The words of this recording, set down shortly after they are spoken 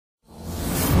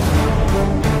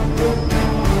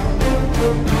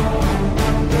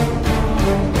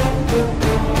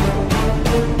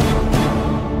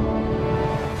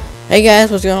Hey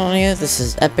guys, what's going on here? This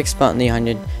is Epic Spot in the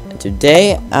 100, and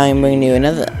today I'm bringing you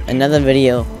another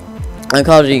video on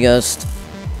COD Ghost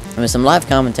with some live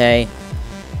commentary.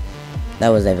 That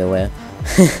was everywhere.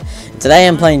 Today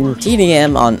I'm playing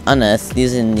TDM on Unearthed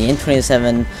using the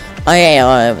M27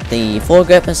 IAR with the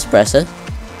 4-grip and suppressor.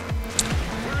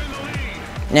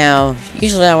 Now,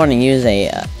 usually I want to use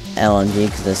a LMG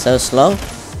because it's so slow.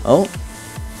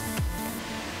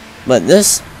 But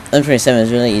this M27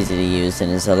 is really easy to use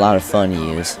and it's a lot of fun to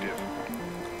use.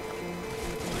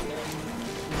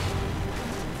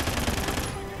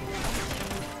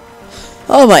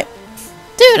 Oh my,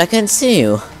 dude! I couldn't see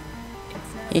you.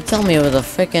 You killed me with a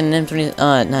freaking M20,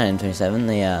 not M27,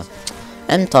 the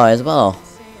MTAR as well.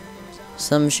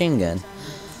 Some machine gun.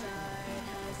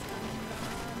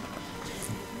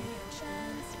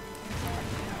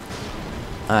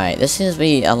 Alright, this seems to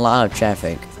be a lot of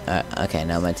traffic. Okay,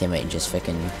 now my teammate just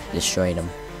freaking destroyed him.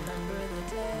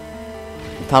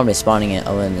 Probably spawning it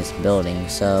over in this building,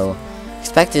 so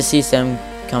expect to see some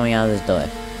coming out of this door.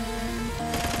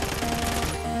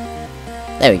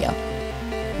 There we go.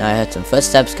 Now I heard some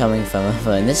footsteps coming from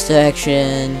over in this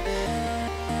direction.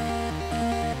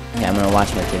 Okay, I'm gonna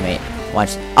watch my teammate.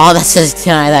 Watch. Oh, that's this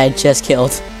guy that I just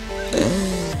killed.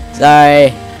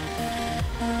 Sorry.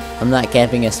 I'm not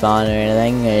camping a spawn or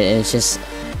anything. It's just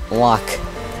luck.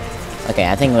 Okay,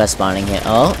 I think we're spawning here.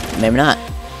 Oh, maybe not.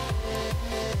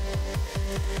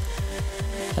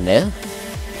 Hello?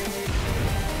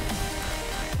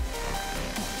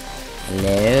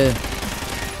 Hello?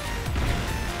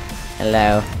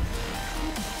 Hello?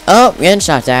 Oh, getting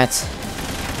shot at.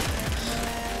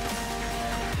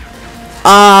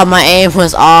 Oh, my aim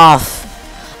was off.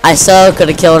 I so could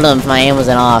have killed him if my aim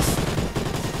wasn't off.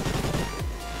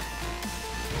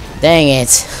 Dang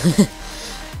it.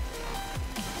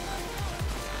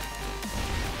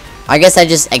 I guess I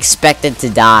just expected to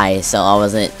die, so I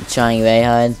wasn't trying very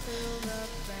hard.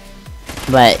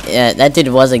 But that dude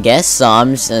was a guest, so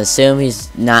I'm just gonna assume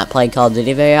he's not played Call of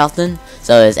Duty very often.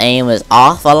 So his aim was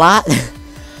off a lot.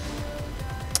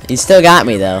 He still got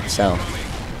me though, so.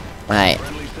 Alright.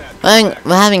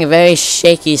 We're having a very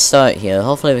shaky start here.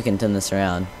 Hopefully we can turn this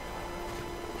around.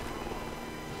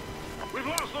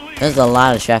 There's a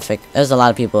lot of traffic. There's a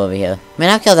lot of people over here. Man,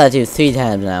 I've killed that dude 3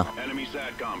 times now. Enemy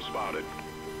SATCOM spotted.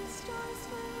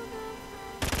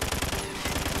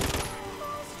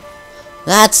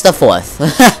 That's the 4th.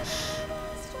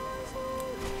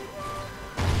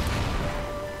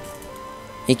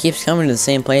 He keeps coming to the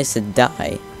same place to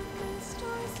die.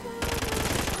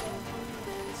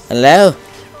 Hello?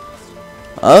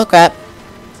 Oh crap.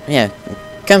 Yeah,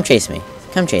 come chase me.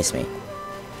 Come chase me.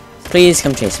 Please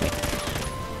come chase me.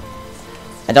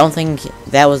 I don't think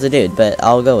that was the dude, but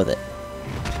I'll go with it.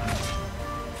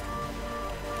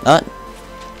 What?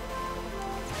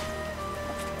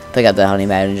 Pick up the honey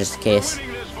battery just in case.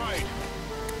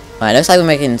 Alright, looks like we're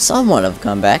making somewhat of a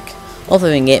comeback.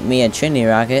 Hopefully we can get me a Trinity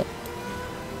rocket.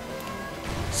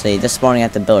 See, just spawning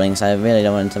at the building, so I really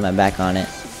don't want to turn my back on it.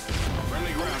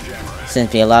 Seems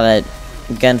to be a lot of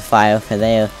gunfire over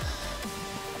there.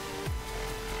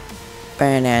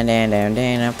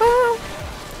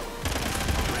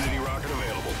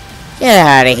 Get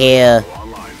out of here!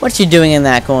 What you doing in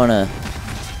that corner?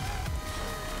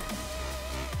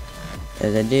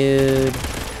 There's a dude.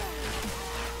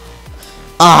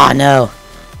 Oh no!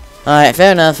 Alright,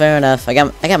 fair enough, fair enough. I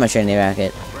got my Trinity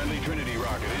rocket.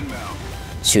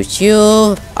 Shoot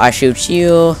you, I shoot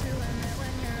you.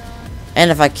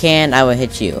 And if I can, I will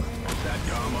hit you.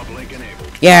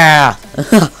 Yeah!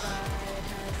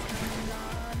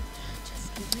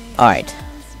 Alright.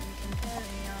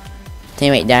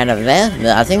 Teammate died over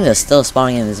there. I think they're still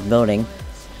spawning in this building.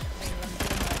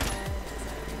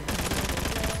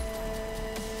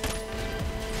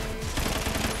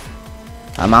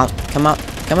 I'm out. Come out.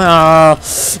 Come on.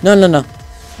 No, no, no.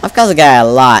 I've killed the guy a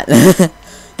lot.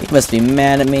 He must be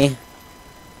mad at me.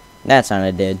 That's not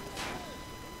a dude.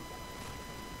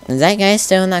 Is that guy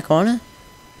still in that corner?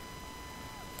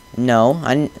 No,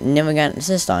 I never got an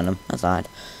assist on him. That's odd.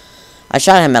 I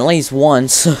shot him at least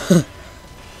once.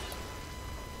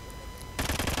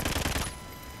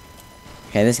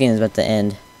 Okay, this game is about to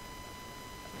end.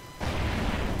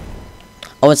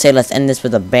 I would say let's end this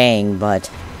with a bang, but...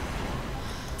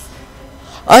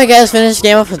 Alright guys, finish the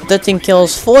game off with 13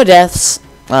 kills, 4 deaths.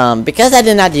 Because I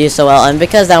did not do so well, and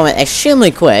because that went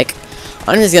extremely quick,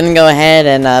 I'm just gonna go ahead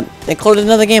and include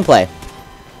another gameplay.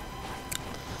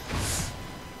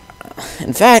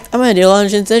 In fact, I'm gonna do a little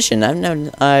transition.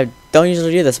 I don't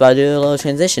usually do this, but I do a little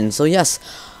transition. So yes,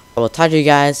 I will talk to you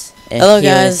guys. Hello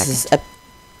guys, this is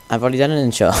I've already done an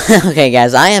intro. Okay,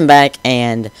 guys, I am back,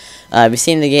 and we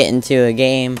seem to get into a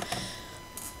game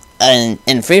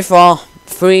in free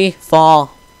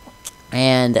fall,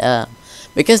 and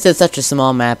because it's such a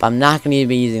small map, I'm not going to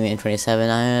be using the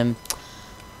M27.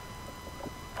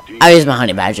 I use my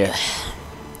honey badger.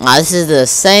 This is the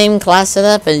same class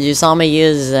setup as you saw me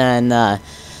use in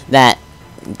that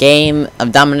game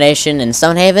of domination in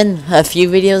Stonehaven a few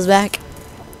videos back.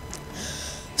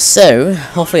 So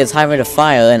hopefully it's high rate of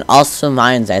fire and also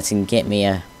mines that can get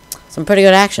me some pretty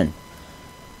good action.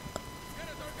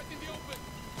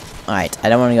 Alright, I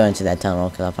don't want to go into that tunnel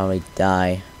because I'll probably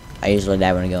die. I usually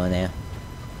die when I go in there.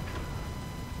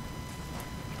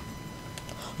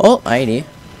 Oh, I do.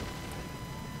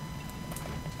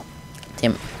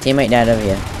 Teammate died over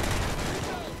here.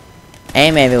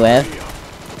 Aim everywhere.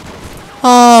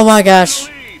 Oh my gosh.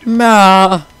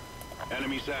 Nah.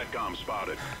 Enemy SATCOM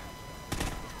spotted.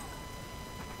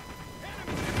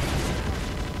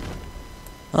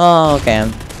 Oh,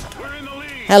 okay. We're in the lead.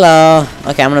 Hello.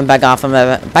 Okay, I'm gonna back off from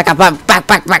it. Back up,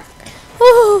 back.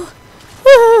 Woo!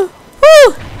 Woo!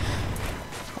 Woo!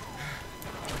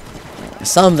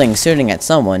 Something shooting at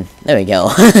someone. There we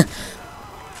go.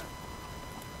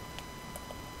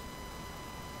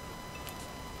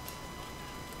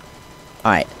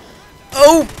 Alright.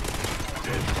 Oh!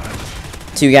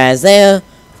 Two guys there.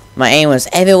 My aim was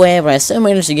everywhere, but I still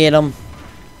managed to get them.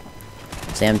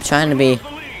 See, I'm trying to be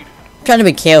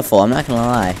careful, I'm not gonna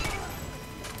lie.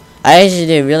 I usually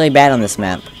do really bad on this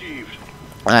map.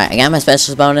 Alright, I got my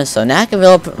specialist bonus, so now I can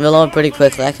reload pretty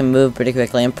quickly, I can move pretty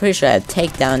quickly. I'm pretty sure I have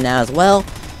takedown now as well.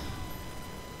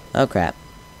 Oh crap.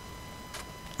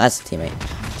 That's a teammate.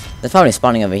 They're probably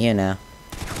spawning over here now.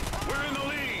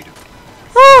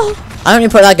 Oh! I only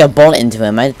put like a bullet into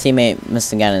him. My teammate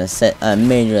must have gotten a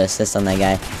major assist on that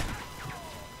guy.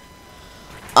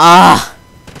 Ah!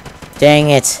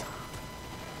 Dang it.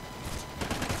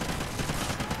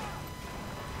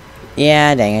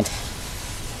 Yeah, dang it.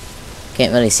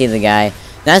 Can't really see the guy.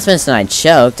 Not since I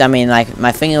choked. I mean, like,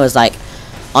 my finger was like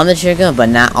on the trigger, but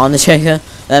not on the trigger.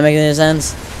 Does that make any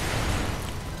sense?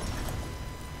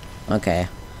 Okay.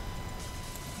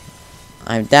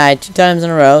 I've died 2 times in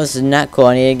a row. This is not cool.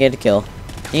 I need to get a kill.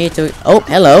 Need to. Oh,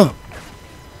 hello.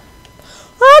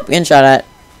 Oh, getting shot at.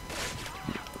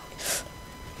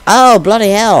 Oh, bloody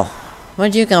hell.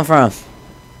 Where'd you come from?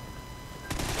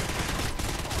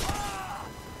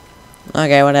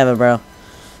 Okay, whatever, bro.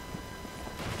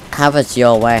 Have it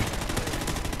your way.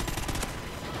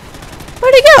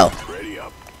 Where'd he go?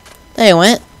 There he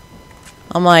went.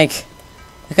 I'm like,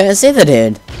 I couldn't see the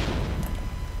dude.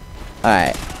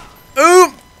 Alright.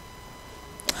 Oop!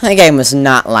 That guy must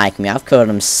not like me. I've killed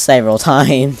him several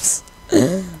times.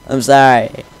 I'm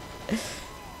sorry.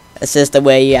 It's just the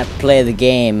way you have to play the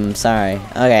game. I'm sorry.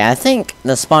 Okay, I think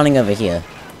they're spawning over here.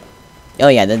 Oh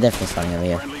yeah, they're definitely spawning over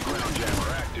here.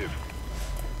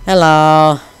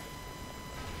 Hello.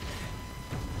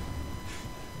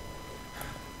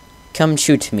 Come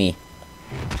shoot me.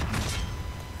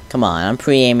 Come on, I'm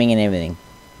pre-aiming and everything.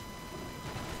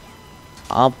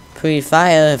 I'll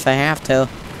pre-fire if I have to.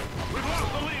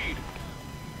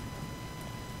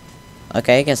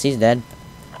 Okay, I guess he's dead.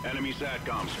 Enemy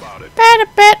SATCOM spotted.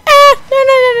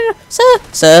 No.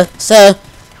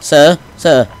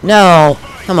 Sir. No.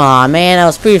 Come on, man. I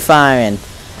was pre-firing.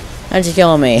 How'd you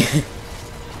kill me?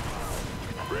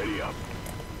 Ready up.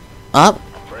 Up?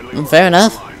 Fair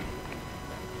enough.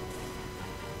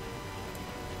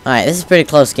 Alright, this is a pretty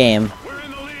close game. We're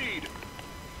in the lead.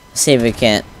 Let's see if we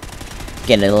can't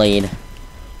get a lead.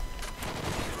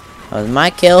 That was my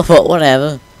kill, but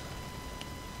whatever.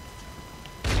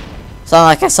 It's not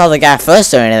like I saw the guy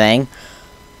first or anything.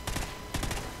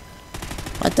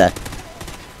 What the?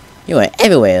 You went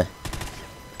everywhere.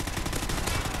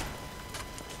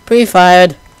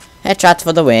 Pre-fired. Headshots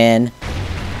for the win.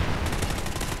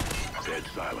 Dead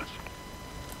silence.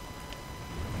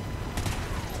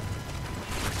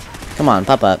 Come on,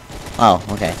 pop up. Oh,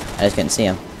 okay. I just couldn't see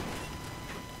him.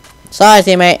 Sorry,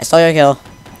 teammate. I stole your kill.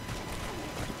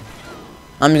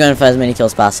 I'm going for as many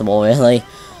kills as possible, really.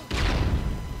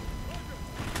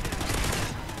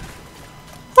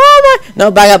 Oh my!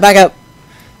 No, back up.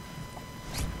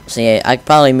 See, I could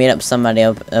probably meet up somebody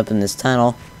up in this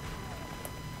tunnel.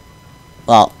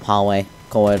 Well, hallway,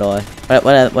 corridor,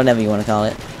 whatever you want to call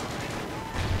it.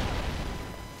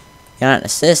 Got an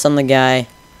assist on the guy.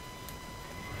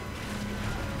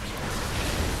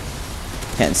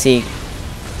 Can't see.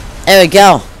 There we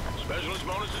go. Specialist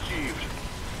bonus achieved.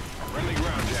 Friendly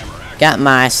ground jammer active. Got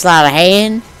my sleight of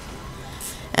hand.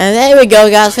 And there we go,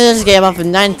 guys. Finish this game off with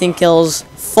 19 kills,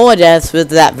 4 deaths with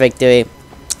that victory.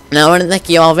 Now, I want to thank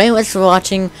you all very much for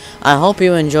watching. I hope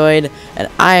you enjoyed, and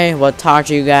I will talk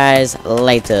to you guys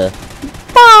later.